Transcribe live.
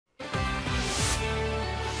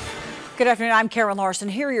Good afternoon. I'm Karen Larson.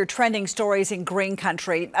 Here are your trending stories in grain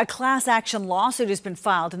country. A class action lawsuit has been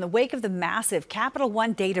filed in the wake of the massive Capital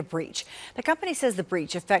One data breach. The company says the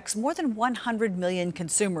breach affects more than 100 million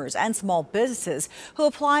consumers and small businesses who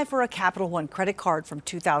apply for a Capital One credit card from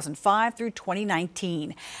 2005 through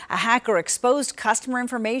 2019. A hacker exposed customer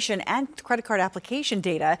information and credit card application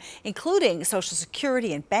data, including Social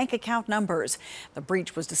Security and bank account numbers. The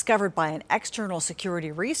breach was discovered by an external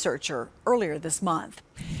security researcher earlier this month.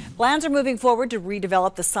 Plans are moving forward to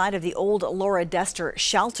redevelop the site of the old Laura Dester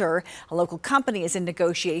shelter. A local company is in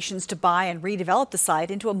negotiations to buy and redevelop the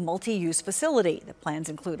site into a multi-use facility. The plans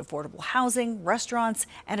include affordable housing, restaurants,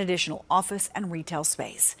 and additional office and retail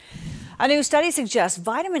space. A new study suggests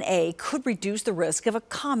vitamin A could reduce the risk of a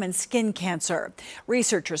common skin cancer.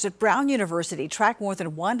 Researchers at Brown University tracked more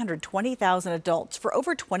than 120,000 adults for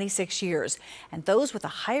over 26 years, and those with a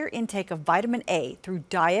higher intake of vitamin A through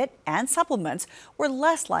diet and supplements were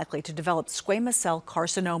less likely to develop squamous cell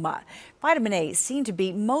carcinoma. Vitamin A is seen to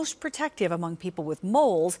be most protective among people with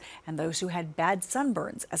moles and those who had bad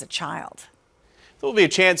sunburns as a child. There will be a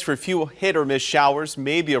chance for a few hit or miss showers,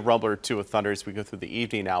 maybe a rumble or two of thunder as we go through the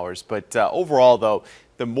evening hours. But overall, though,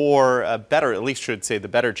 the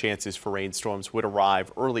better chances for rainstorms would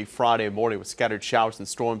arrive early Friday morning with scattered showers and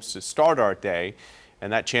storms to start our day.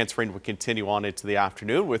 And that chance for rain will continue on into the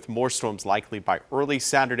afternoon with more storms likely by early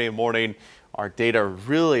Saturday morning. Our data are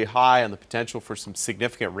really high on the potential for some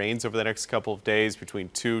significant rains over the next couple of days, between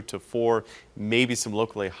 2 to 4, maybe some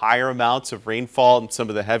locally higher amounts of rainfall and some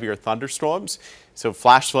of the heavier thunderstorms. So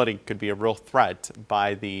flash flooding could be a real threat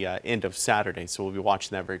by the end of Saturday. So we'll be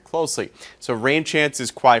watching that very closely. So rain chance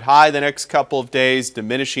is quite high the next couple of days,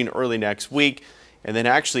 diminishing early next week, and then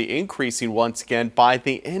actually increasing once again by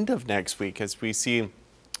the end of next week as we see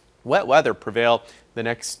wet weather prevail the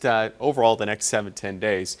next overall the next 7-10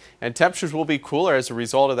 days. And temperatures will be cooler as a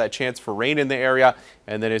result of that chance for rain in the area.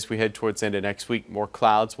 And then as we head towards the end of next week, more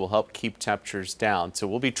clouds will help keep temperatures down. So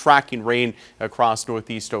we'll be tracking rain across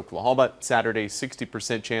northeast Oklahoma. Saturday,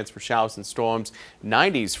 60% chance for showers and storms.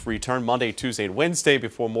 90s return Monday, Tuesday, and Wednesday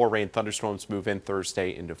before more rain thunderstorms move in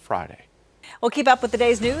Thursday into Friday. We'll keep up with the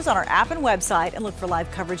day's news on our app and website and look for live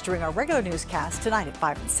coverage during our regular newscast tonight at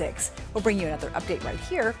 5 and 6. We'll bring you another update right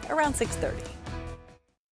here around 6:30.